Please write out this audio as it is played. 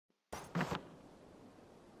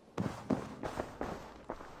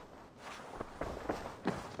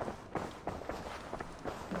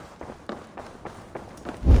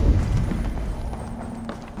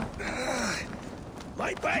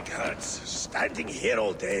Back hurts, standing here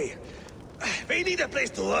all day. We need a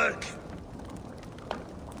place to work.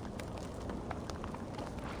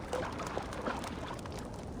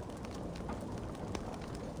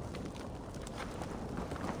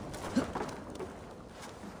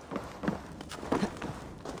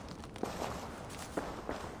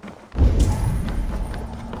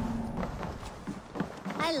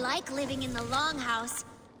 I like living in the longhouse.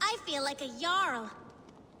 I feel like a Jarl.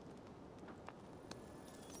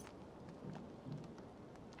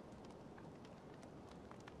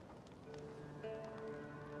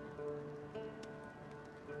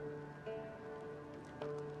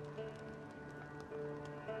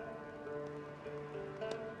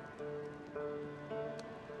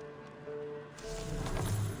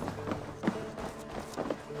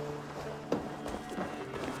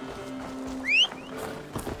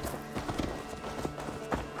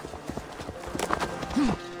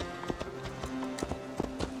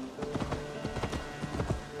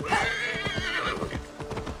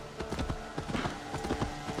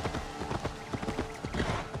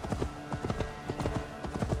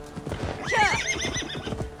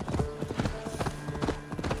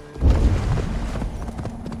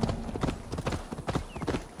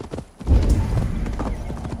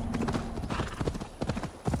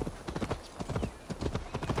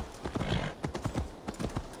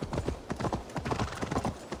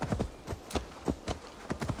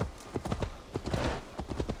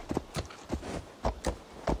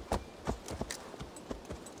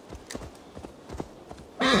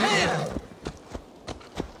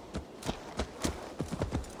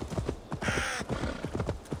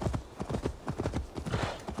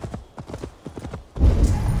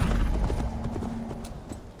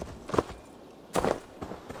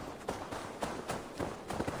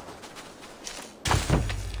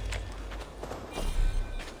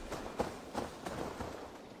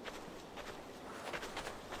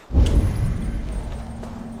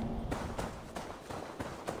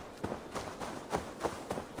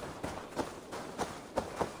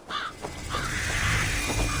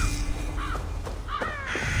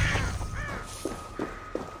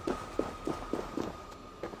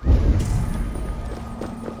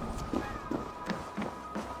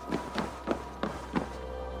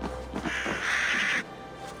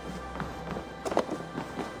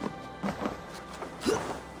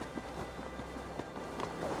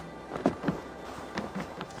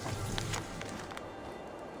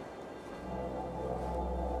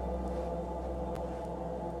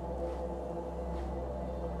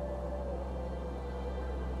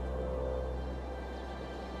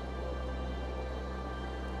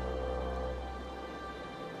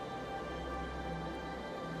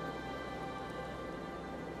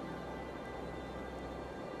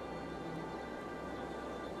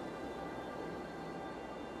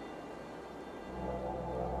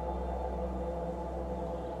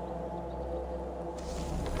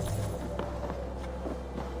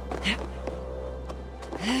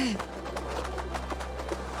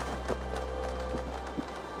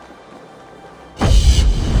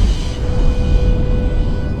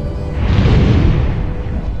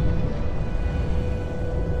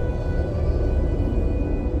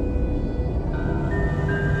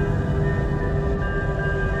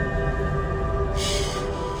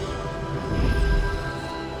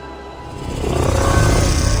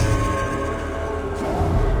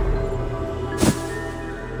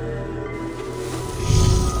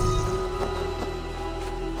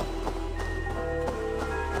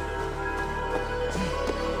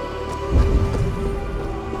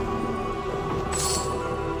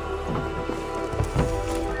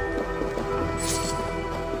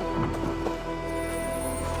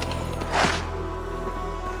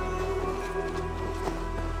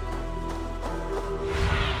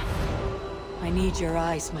 I need your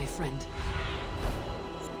eyes, my friend.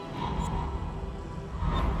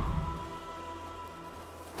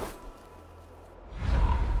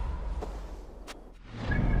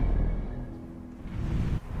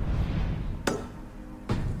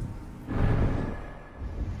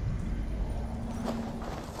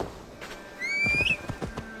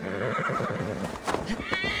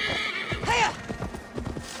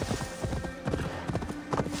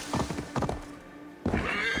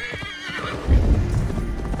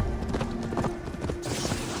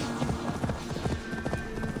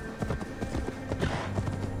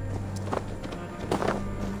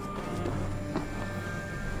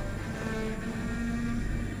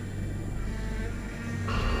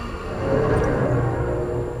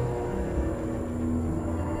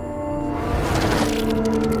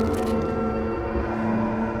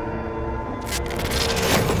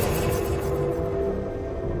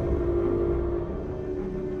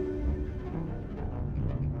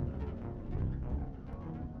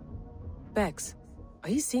 Bex, are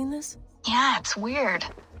you seeing this? Yeah, it's weird.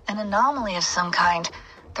 An anomaly of some kind.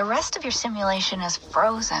 The rest of your simulation is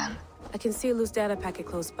frozen. I can see a loose data packet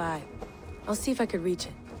close by. I'll see if I could reach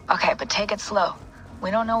it. Okay, but take it slow. We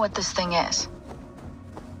don't know what this thing is.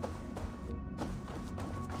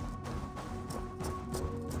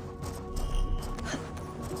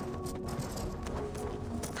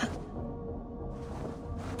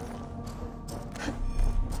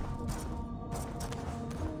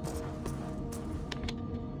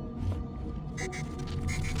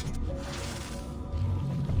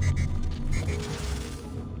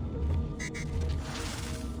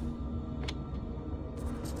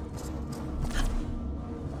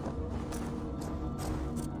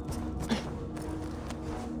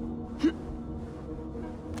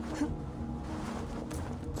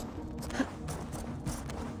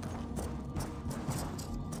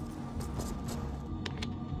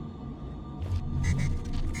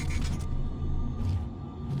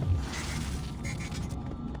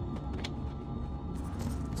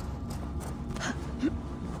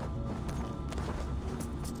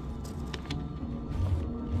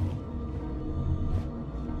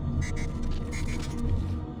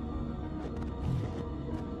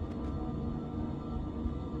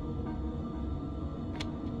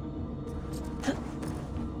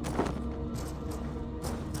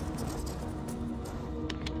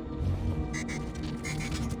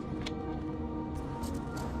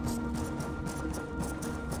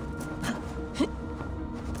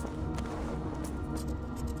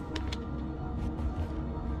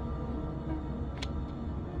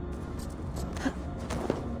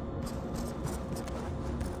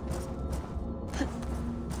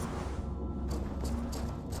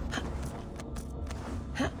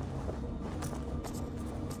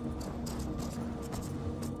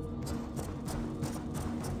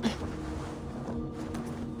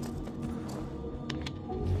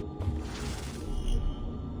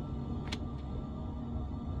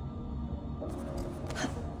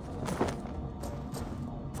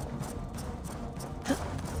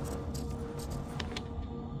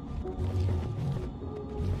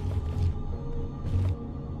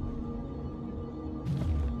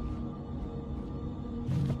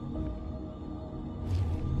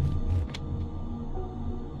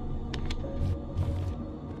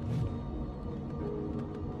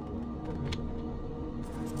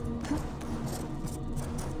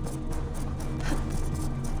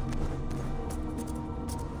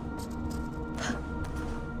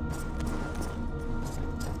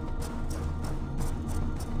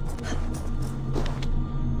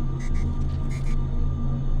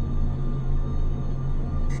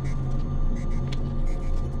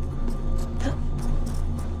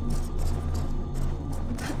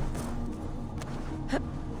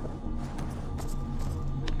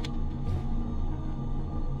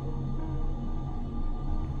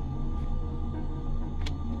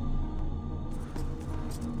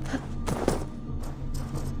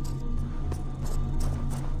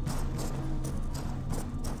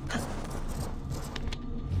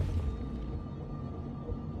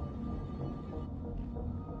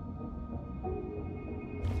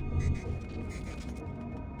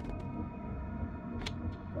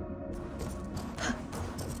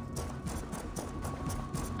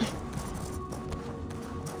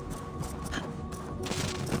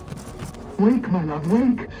 Wake, my love,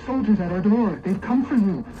 wake! Soldiers at our door. They've come for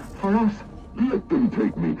you. For us. Let them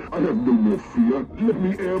take me. I have no more fear. Let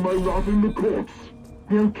me air my wrath in the courts.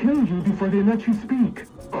 They'll kill you before they let you speak.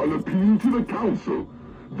 I'll appeal to the council.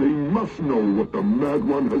 They must know what the Mad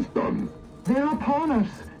One has done. They're upon us.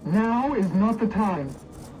 Now is not the time.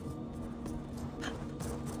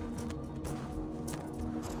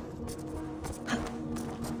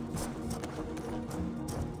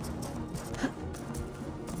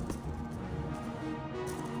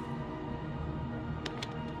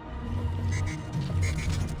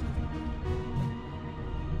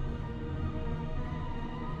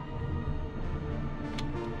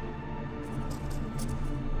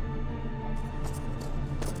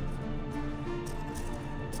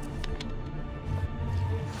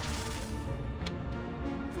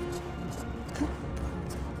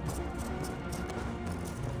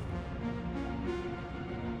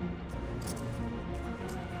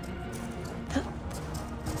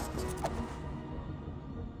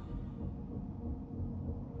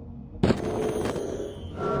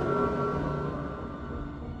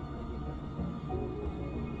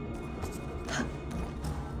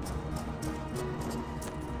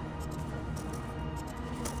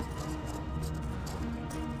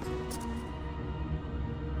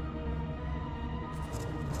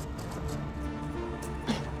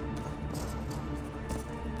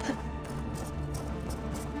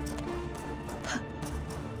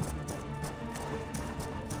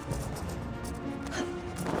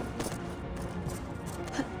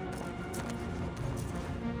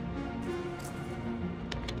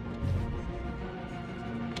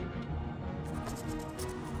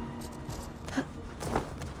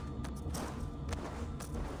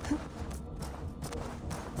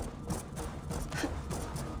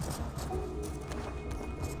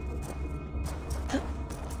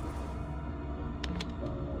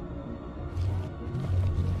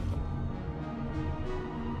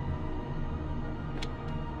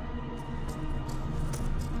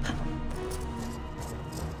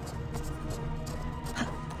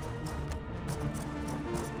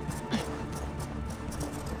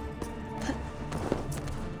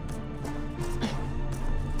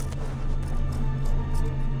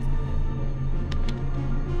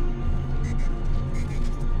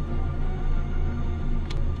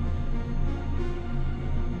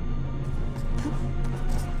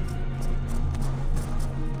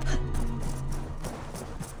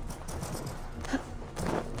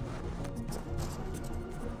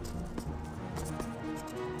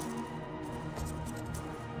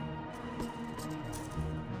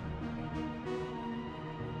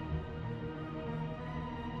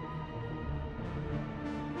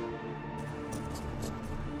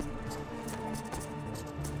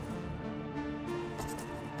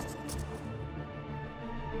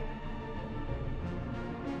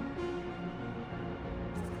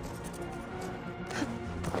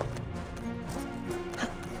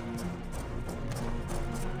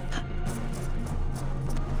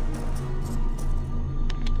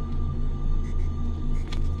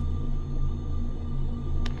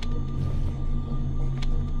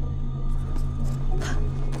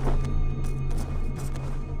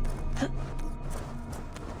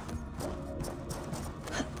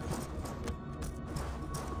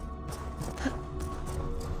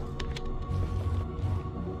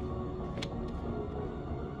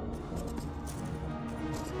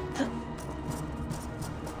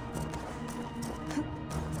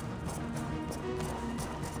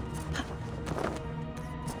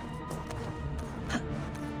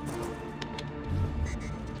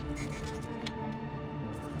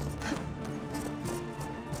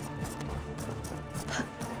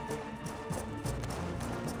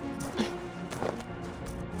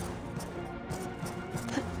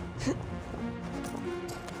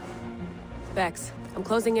 Vex, I'm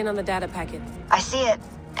closing in on the data packet. I see it.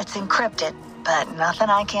 It's encrypted, but nothing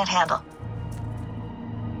I can't handle.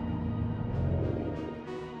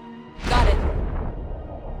 Got it.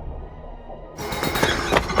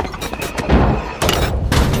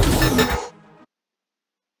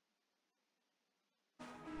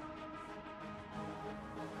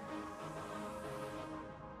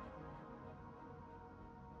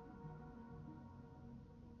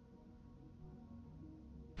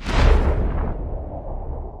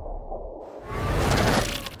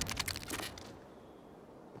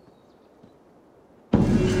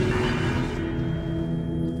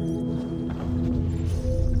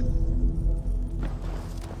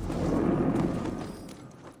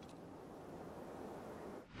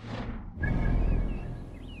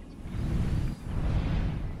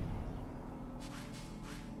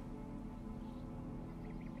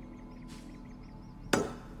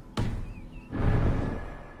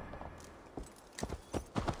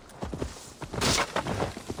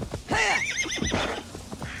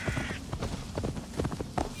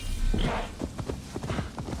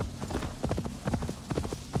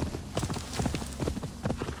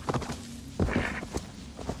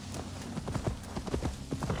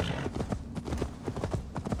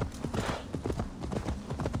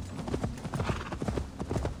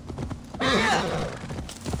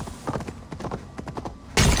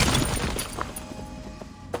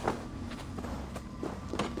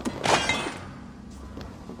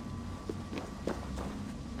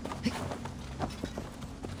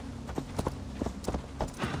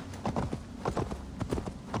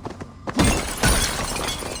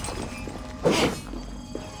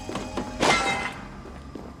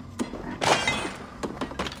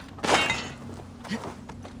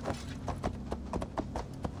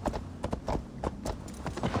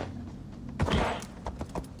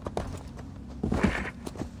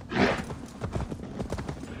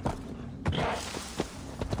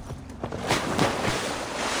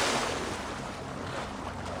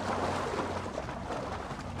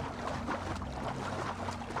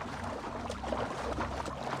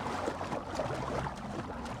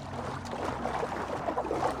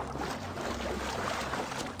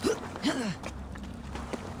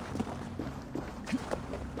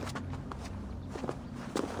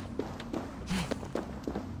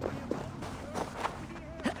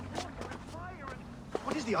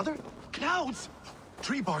 The other? Clouds!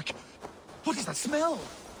 Tree bark. What is that smell?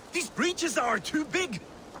 These breaches are too big.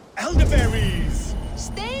 Elderberries!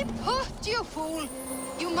 Stay put, you fool!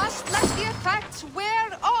 You must let the effects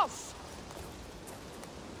wear off!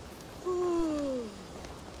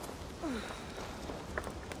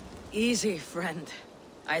 Easy, friend.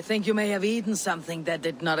 I think you may have eaten something that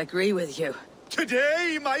did not agree with you.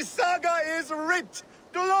 Today, my saga is writ!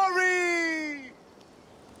 Glory!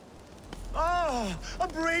 Ah, a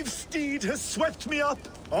brave steed has swept me up.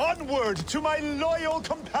 Onward to my loyal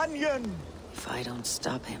companion. If I don't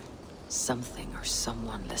stop him, something or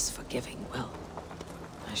someone less forgiving will.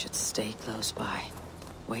 I should stay close by.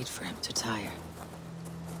 Wait for him to tire.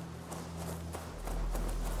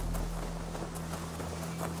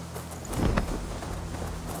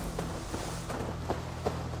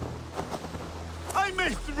 I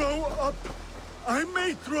may throw up. I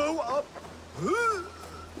may throw up.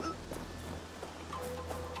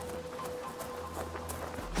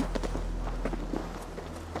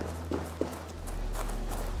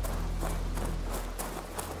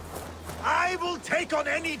 I will take on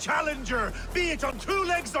any challenger, be it on 2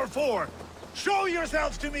 legs or 4. Show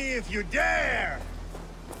yourself to me if you dare!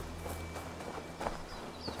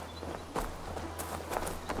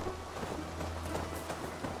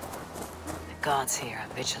 The gods here are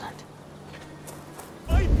vigilant.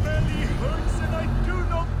 My belly hurts and I do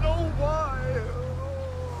not know why.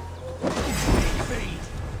 Fade.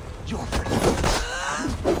 You're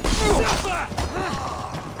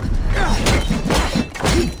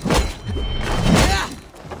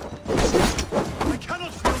I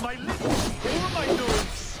cannot feel my lips or my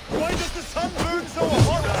nose. Why does the sun burn so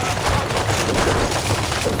hot?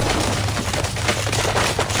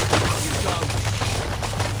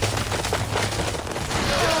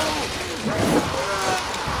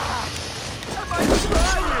 Am I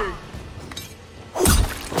trying?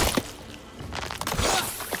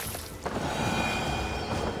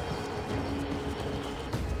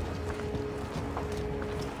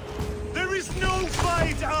 There is no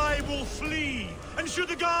fight, I will flee. And should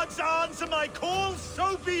the gods answer my call,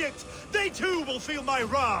 so be it. They too will feel my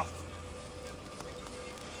wrath.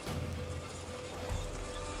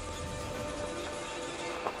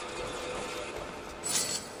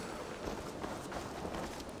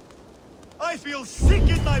 I feel sick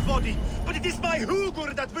in my body, but it is my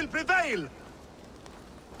Hugur that will prevail!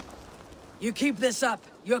 You keep this up,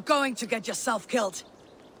 you're going to get yourself killed.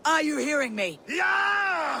 Are you hearing me?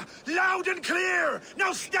 Yeah! Loud and clear!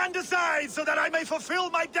 Now stand aside so that I may fulfill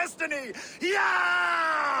my destiny!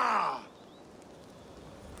 Yeah!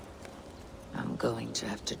 I'm going to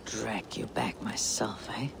have to drag you back myself,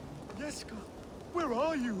 eh? Jeska, where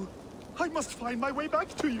are you? I must find my way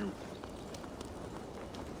back to you.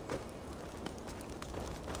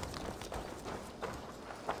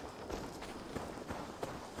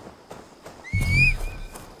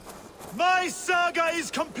 My saga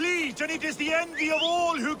is complete, and it is the envy of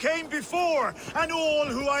all who came before, and all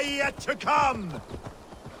who are yet to come!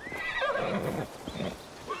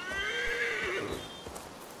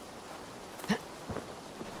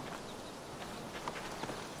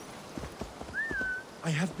 I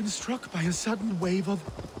have been struck by a sudden wave of...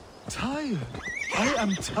 tired. I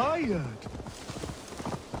am tired.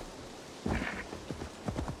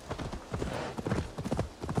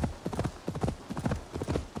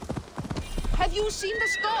 Have you seen the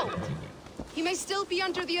Skald? He may still be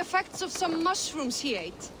under the effects of some mushrooms he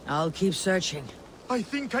ate. I'll keep searching. I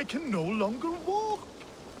think I can no longer walk.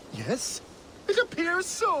 Yes, it appears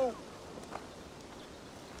so.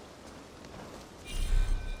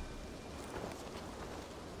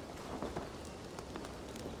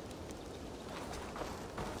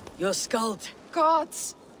 Your Skald?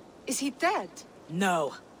 Gods! Is he dead?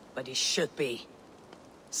 No, but he should be.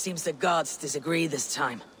 Seems the gods disagree this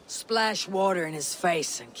time. Splash water in his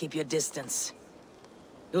face and keep your distance.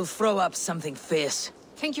 You'll throw up something fierce.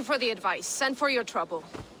 Thank you for the advice, and for your trouble,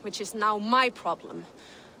 which is now my problem.